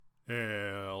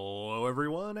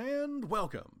everyone, and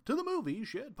welcome to the Movie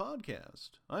Shed Podcast.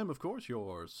 I'm, of course,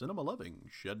 your cinema-loving,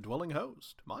 shed-dwelling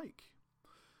host, Mike.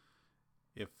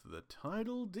 If the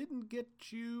title didn't get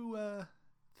you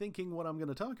thinking what I'm going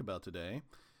to talk about today,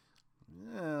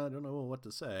 I don't know what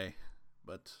to say,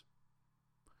 but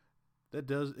it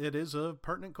is a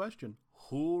pertinent question.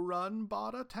 Who run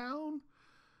Bada Town?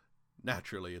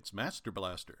 Naturally, it's Master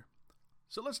Blaster.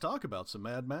 So let's talk about some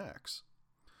Mad Max.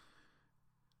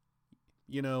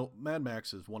 You know, Mad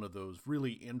Max is one of those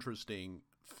really interesting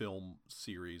film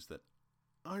series that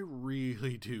I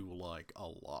really do like a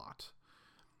lot.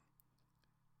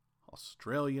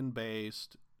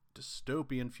 Australian-based,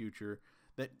 dystopian future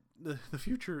that the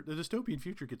dystopian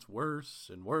future gets worse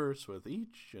and worse with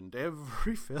each and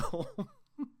every film.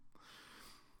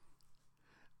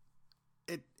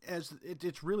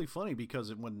 It's really funny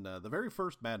because when the very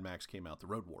first Mad Max came out, The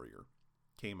Road Warrior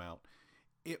came out,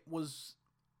 it was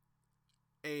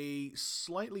a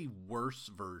slightly worse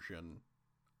version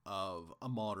of a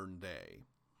modern day.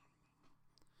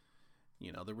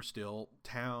 You know, there were still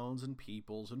towns and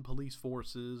peoples and police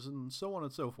forces and so on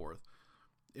and so forth.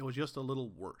 It was just a little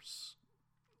worse.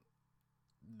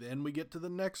 Then we get to the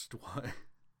next one.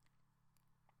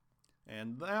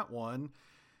 And that one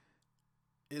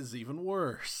is even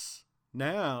worse.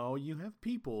 Now you have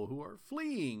people who are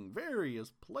fleeing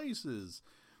various places.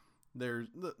 There's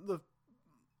the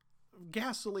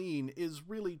gasoline is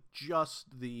really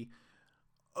just the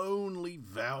only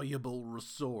valuable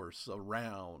resource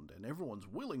around, and everyone's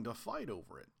willing to fight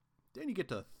over it. Then you get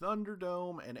to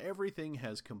Thunderdome, and everything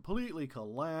has completely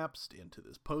collapsed into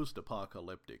this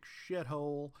post-apocalyptic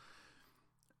shithole,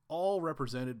 all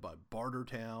represented by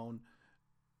Bartertown,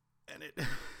 and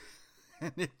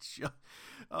it's just,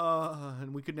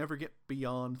 and we could never get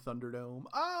beyond Thunderdome.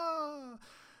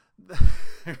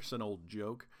 There's an old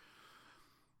joke.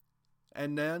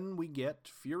 And then we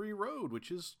get Fury Road,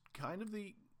 which is kind of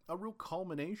a real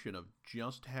culmination of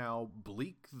just how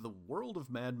bleak the world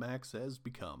of Mad Max has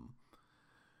become.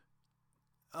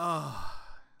 A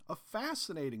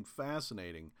fascinating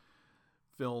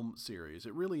film series.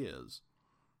 It really is.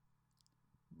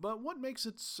 But what makes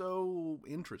it so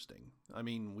interesting? I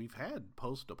mean, we've had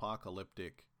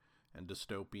post-apocalyptic and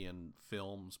dystopian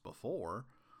films before.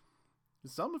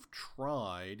 Some have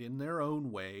tried, in their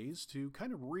own ways, to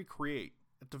kind of recreate,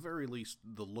 at the very least,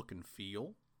 the look and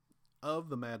feel of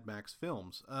the Mad Max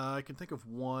films. I can think of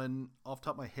one off the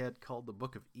top of my head called The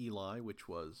Book of Eli, which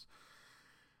was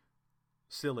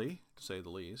silly, to say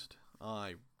the least.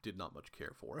 I did not much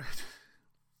care for it.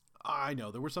 I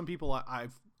know, there were some people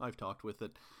I've talked with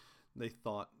that they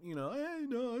thought, you know, hey,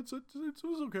 no, it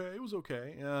was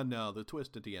okay. No, the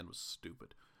twist at the end was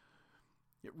stupid.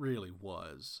 It really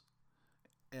was.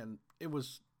 And it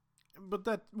was, but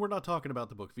that, we're not talking about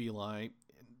The Book of Eli,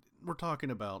 we're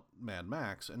talking about Mad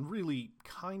Max, and really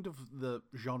kind of the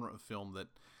genre of film that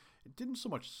it didn't so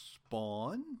much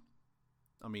spawn.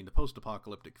 I mean, the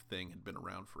post-apocalyptic thing had been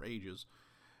around for ages.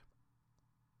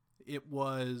 It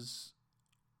was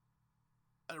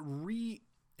a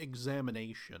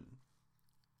re-examination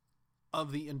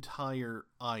of the entire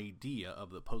idea of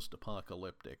the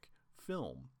post-apocalyptic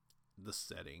film, the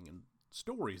setting and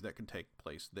stories that can take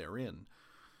place therein.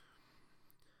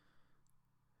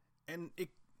 And it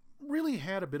really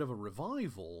had a bit of a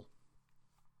revival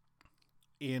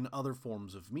in other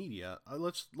forms of media.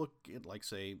 Let's look at, like,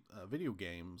 say, video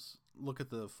games. Look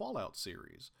at the Fallout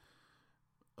series.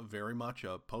 Very much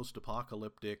a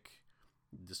post-apocalyptic,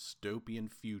 dystopian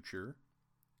future.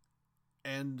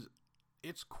 And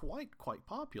it's quite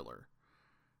popular.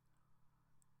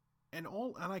 And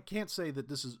I can't say that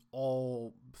this is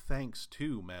all thanks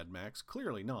to Mad Max.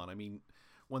 Clearly not. I mean,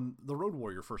 when The Road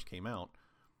Warrior first came out,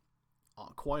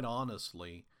 quite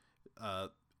honestly,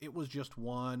 it was just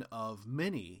one of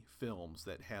many films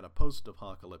that had a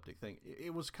post-apocalyptic thing.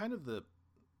 It was kind of the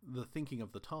thinking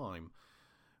of the time.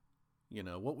 You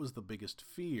know, what was the biggest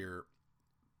fear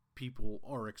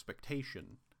or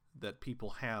expectation that people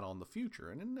had on the future?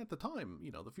 And at the time,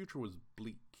 you know, the future was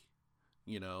bleak.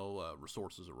 You know,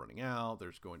 resources are running out,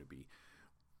 there's going to be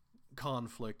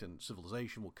conflict and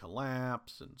civilization will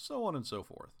collapse and so on and so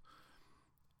forth.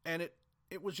 And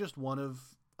it was just one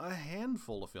of a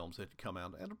handful of films that had come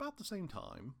out at about the same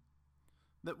time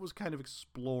that was kind of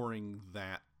exploring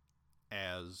that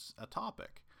as a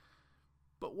topic.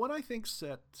 But what I think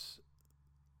set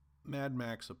Mad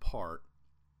Max apart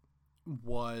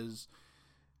was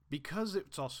because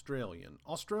it's Australian.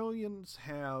 Australians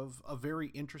have a very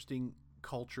interesting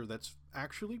culture that's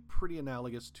actually pretty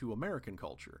analogous to American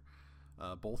culture.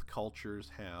 Both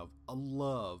cultures have a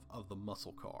love of the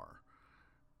muscle car.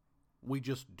 We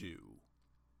just do.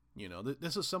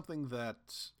 This is something that,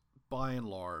 by and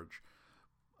large,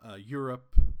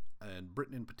 Europe and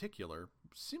Britain in particular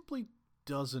simply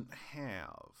doesn't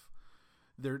have.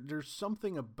 There's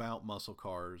something about muscle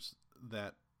cars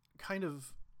that kind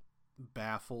of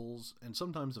baffles and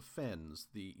sometimes offends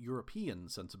the European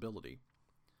sensibility.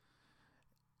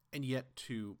 And yet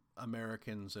to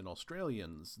Americans and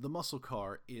Australians, the muscle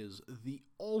car is the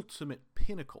ultimate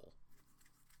pinnacle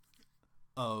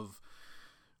of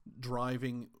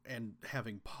driving and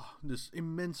having this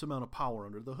immense amount of power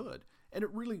under the hood. And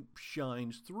it really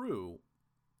shines through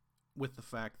with the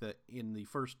fact that in the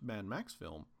first Mad Max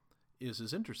film is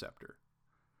his Interceptor.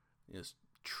 His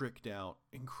tricked out,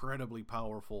 incredibly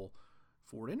powerful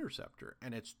Ford Interceptor.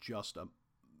 And it's just an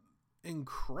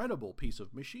incredible piece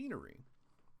of machinery.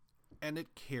 And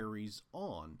it carries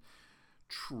on.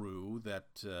 True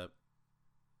that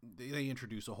they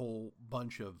introduce a whole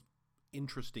bunch of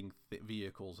interesting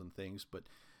vehicles and things, but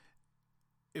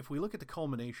if we look at the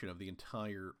culmination of the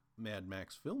entire Mad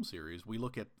Max film series, we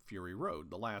look at Fury Road,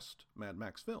 the last Mad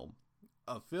Max film,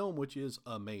 a film which is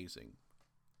amazing.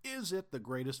 Is it the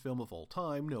greatest film of all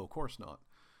time? No, of course not.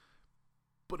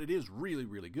 But it is really,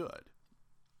 really good.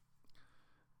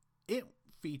 It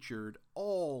featured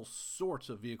all sorts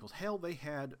of vehicles. Hell, they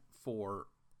had for,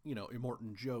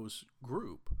 Immortan Joe's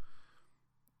group,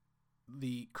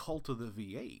 the Cult of the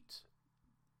V8.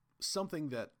 Something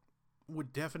that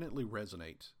would definitely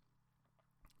resonate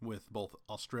with both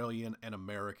Australian and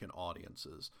American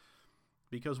audiences,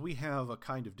 because we have a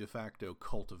kind of de facto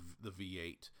cult of the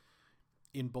V8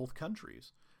 in both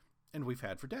countries, and we've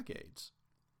had for decades.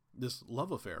 This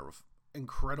love affair of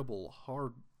incredible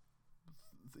hard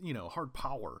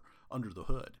power under the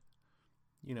hood.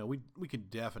 We can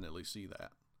definitely see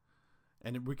that,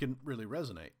 and we can really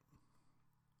resonate.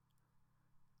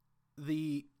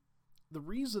 The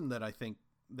reason that I think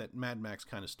that Mad Max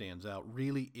kind of stands out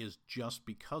really is just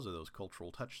because of those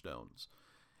cultural touchstones.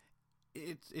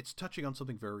 It's touching on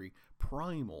something very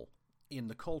primal in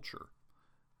the culture.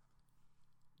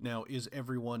 Now, is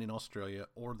everyone in Australia,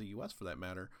 or the US for that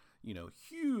matter,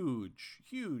 huge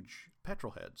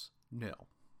petrol heads? No,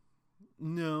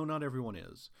 not everyone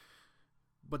is.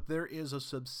 But there is a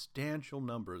substantial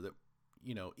number that,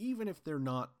 even if they're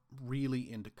not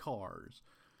really into cars,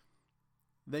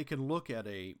 they can look at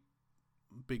a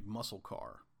big muscle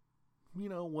car,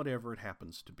 whatever it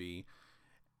happens to be,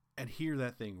 and hear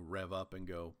that thing rev up and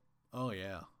go, oh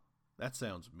yeah, that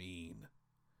sounds mean.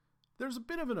 There's a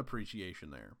bit of an appreciation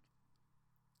there.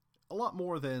 A lot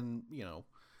more than,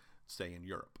 say in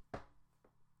Europe.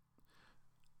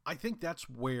 I think that's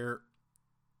where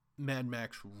Mad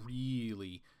Max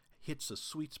really hits a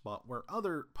sweet spot, where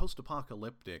other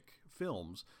post-apocalyptic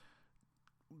films,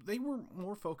 they were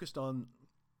more focused on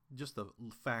just the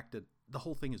fact that the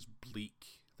whole thing is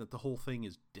bleak, that the whole thing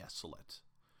is desolate.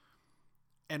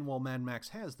 And while Mad Max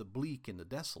has the bleak and the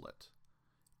desolate,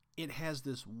 it has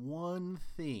this one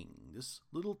thing, this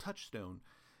little touchstone,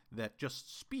 that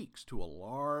just speaks to a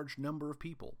large number of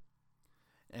people.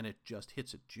 And it just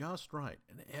hits it just right,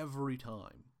 and every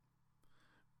time.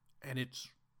 And it's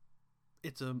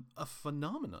a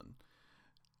phenomenon.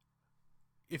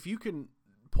 If you can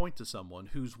point to someone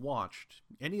who's watched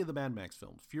any of the Mad Max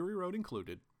films, Fury Road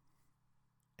included,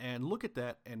 and look at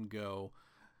that and go,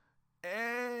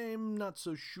 I'm not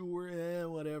so sure,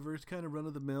 whatever, it's kind of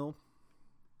run-of-the-mill.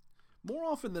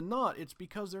 More often than not, it's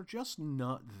because they're just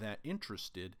not that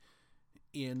interested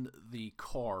in the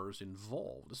cars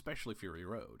involved, especially Fury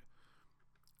Road.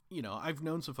 I've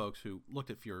known some folks who looked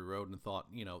at Fury Road and thought,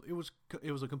 it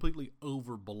was a completely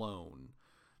overblown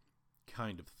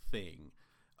kind of thing.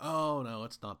 Oh, no,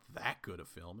 it's not that good a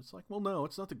film. It's like, well, no,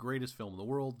 it's not the greatest film in the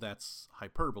world. That's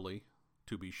hyperbole,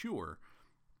 to be sure.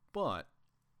 But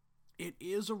it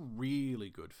is a really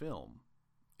good film.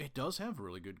 It does have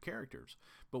really good characters.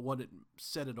 But what it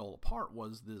set it all apart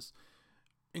was this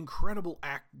incredible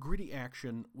gritty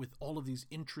action with all of these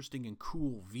interesting and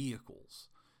cool vehicles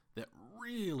that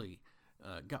really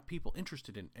got people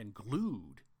interested in and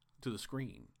glued to the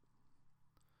screen.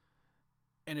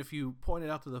 And if you pointed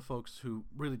out to the folks who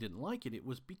really didn't like it, it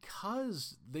was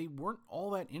because they weren't all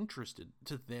that interested.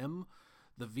 To them,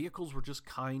 the vehicles were just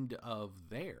kind of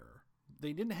there.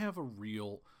 They didn't have a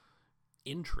real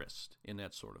interest in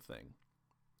that sort of thing.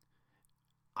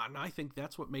 And I think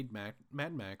that's what made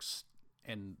Mad Max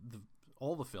and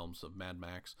all the films of Mad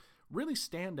Max really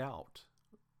stand out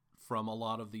from a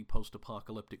lot of the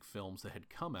post-apocalyptic films that had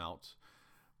come out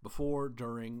before,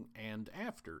 during, and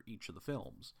after each of the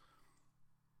films.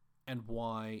 And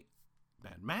why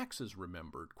Mad Max is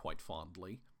remembered quite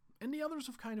fondly, and the others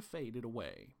have kind of faded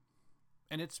away.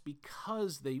 And it's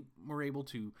because they were able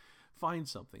to find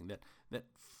something that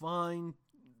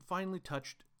finally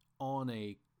touched on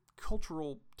a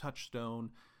cultural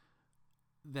touchstone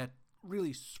that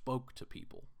really spoke to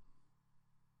people.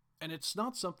 And it's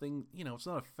not something, it's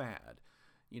not a fad.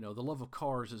 The love of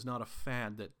cars is not a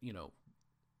fad that,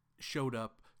 showed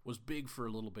up, was big for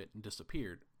a little bit and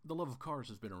disappeared. The love of cars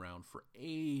has been around for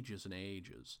ages and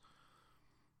ages.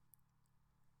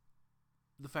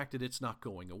 The fact that it's not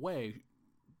going away,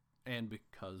 and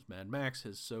because Mad Max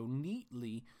has so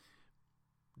neatly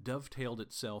dovetailed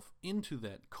itself into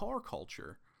that car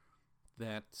culture,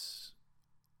 that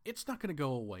it's not going to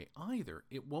go away either.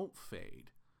 It won't fade.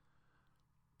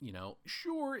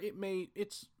 Sure,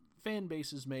 its fan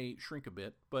bases may shrink a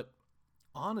bit, but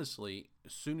honestly,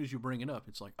 as soon as you bring it up,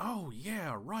 it's like, oh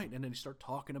yeah, right. And then you start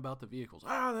talking about the vehicles.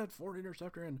 That Ford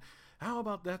Interceptor, and how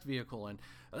about that vehicle? And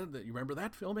you remember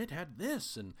that film? It had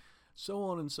this, and so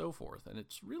on and so forth. And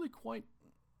it's really quite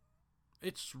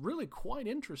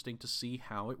interesting to see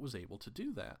how it was able to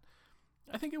do that.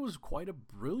 I think it was quite a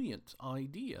brilliant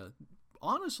idea.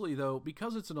 Honestly, though,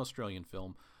 because it's an Australian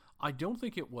film, I don't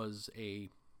think it was a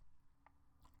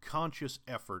conscious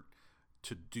effort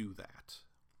to do that.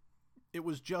 It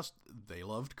was just they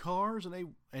loved cars, and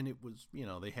it was,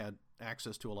 they had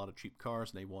access to a lot of cheap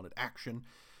cars, and they wanted action,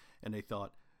 and they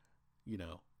thought,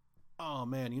 oh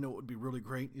man, it would be really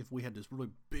great if we had this really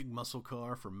big muscle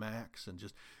car for Max, and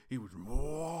just he was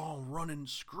running,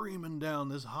 screaming down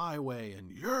this highway,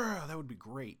 and yeah, that would be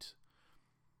great.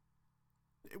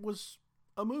 It was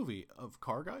a movie of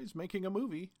car guys making a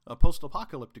movie, a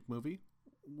post-apocalyptic movie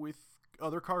with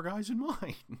other car guys in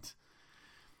mind.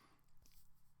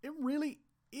 It really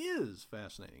is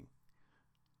fascinating.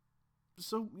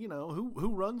 So,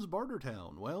 who runs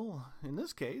Bartertown? Well, in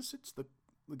this case, it's the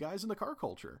guys in the car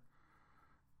culture.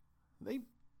 They,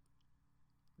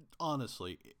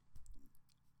 honestly,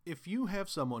 if you have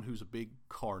someone who's a big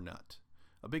car nut,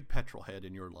 a big petrol head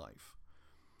in your life,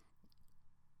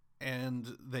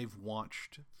 and they've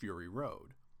watched Fury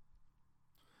Road,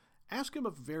 ask him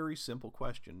a very simple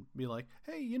question. Be like,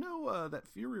 hey, that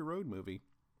Fury Road movie,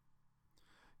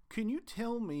 can you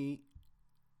tell me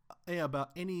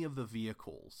about any of the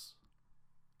vehicles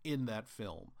in that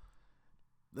film?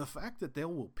 The fact that they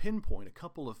will pinpoint a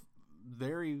couple of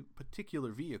very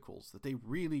particular vehicles that they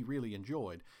really, really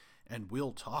enjoyed and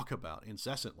will talk about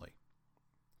incessantly.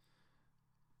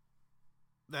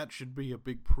 That should be a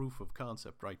big proof of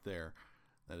concept right there.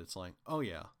 That it's like, oh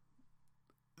yeah,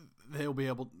 they'll be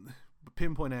able to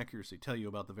pinpoint accuracy, tell you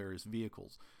about the various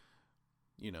vehicles,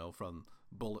 from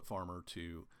Bullet Farmer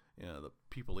to the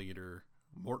People Eater,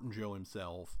 Morton Joe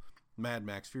himself, Mad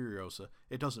Max Furiosa.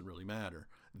 It doesn't really matter.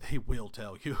 They will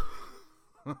tell you.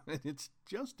 It's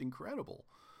just incredible.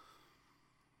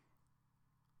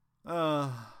 I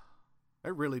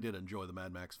really did enjoy the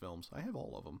Mad Max films. I have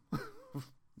all of them,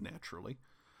 naturally.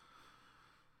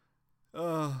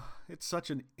 It's such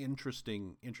an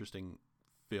interesting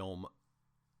film.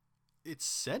 Its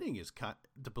setting is,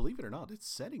 to believe it or not, its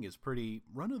setting is pretty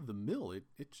run-of-the-mill.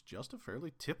 It's just a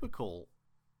fairly typical,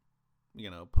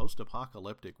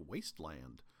 post-apocalyptic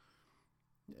wasteland.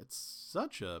 It's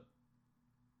such a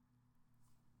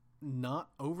not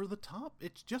over the top.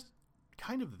 It's just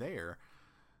kind of there.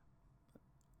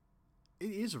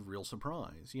 It is a real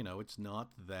surprise. It's not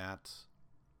that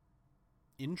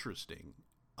interesting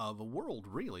of a world,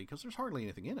 really, because there's hardly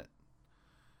anything in it.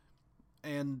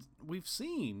 And we've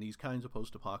seen these kinds of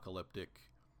post-apocalyptic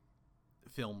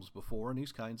films before in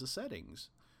these kinds of settings.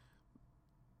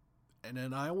 And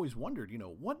then I always wondered,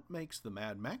 what makes the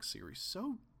Mad Max series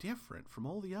so different from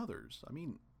all the others? I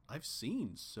mean, I've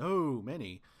seen so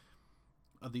many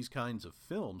of these kinds of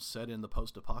films set in the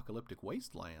post-apocalyptic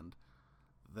wasteland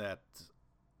that,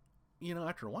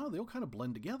 after a while they'll kind of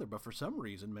blend together. But for some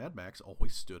reason, Mad Max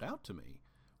always stood out to me.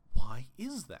 Why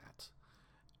is that?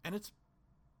 And it's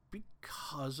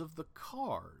because of the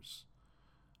cars.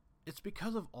 It's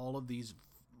because of all of these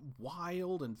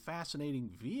wild and fascinating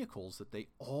vehicles that they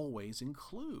always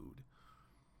include.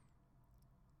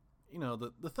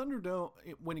 The Thunderdome,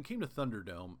 when it came to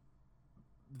Thunderdome,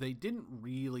 they didn't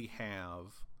really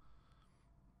have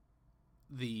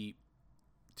the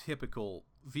typical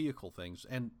vehicle things,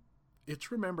 and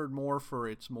it's remembered more for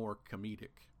its more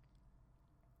comedic.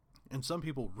 And some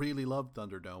people really loved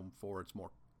Thunderdome for its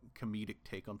more comedic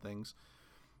take on things,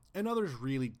 and others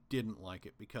really didn't like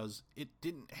it because it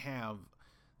didn't have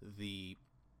the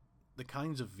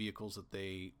kinds of vehicles that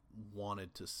they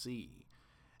wanted to see.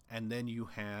 And then you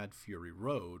had Fury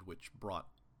Road, which brought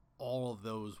all of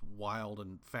those wild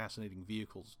and fascinating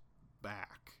vehicles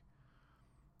back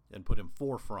and put him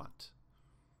forefront.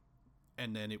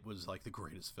 and then it was like the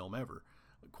greatest film ever.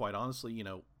 Quite honestly,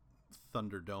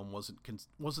 Thunderdome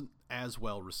wasn't as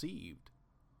well received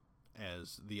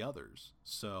as the others.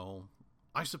 So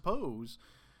I suppose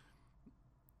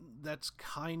that's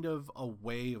kind of a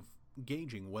way of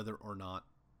gauging whether or not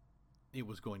it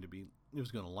was going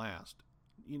to last.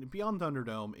 Beyond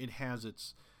Thunderdome, it has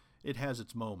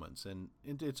its moments, and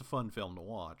it's a fun film to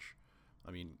watch.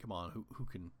 I mean, come on, who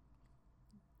can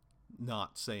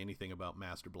not say anything about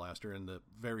Master Blaster and the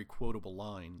very quotable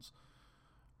lines,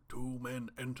 "Two men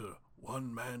enter,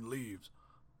 one man leaves."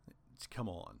 Come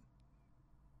on.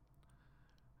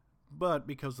 But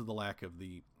because of the lack of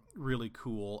the really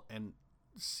cool and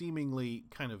seemingly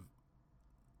kind of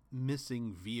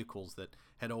missing vehicles that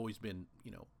had always been,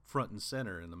 front and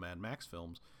center in the Mad Max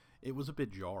films, it was a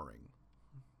bit jarring.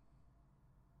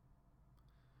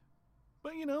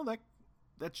 But,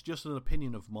 that's just an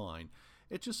opinion of mine.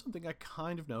 It's just something I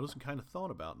kind of noticed and kind of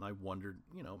thought about, and I wondered,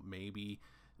 maybe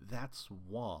that's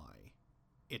why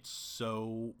it's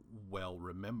so well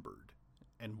remembered,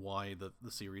 and why the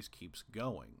series keeps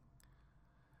going,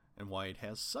 and why it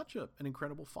has such an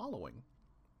incredible following.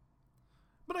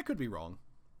 But I could be wrong.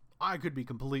 I could be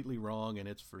completely wrong, and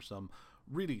it's for some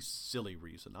really silly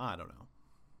reason. I don't know.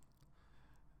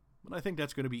 But I think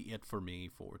that's going to be it for me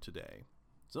for today.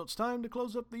 So it's time to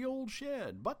close up the old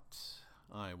shed, but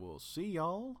I will see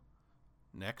y'all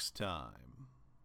next time.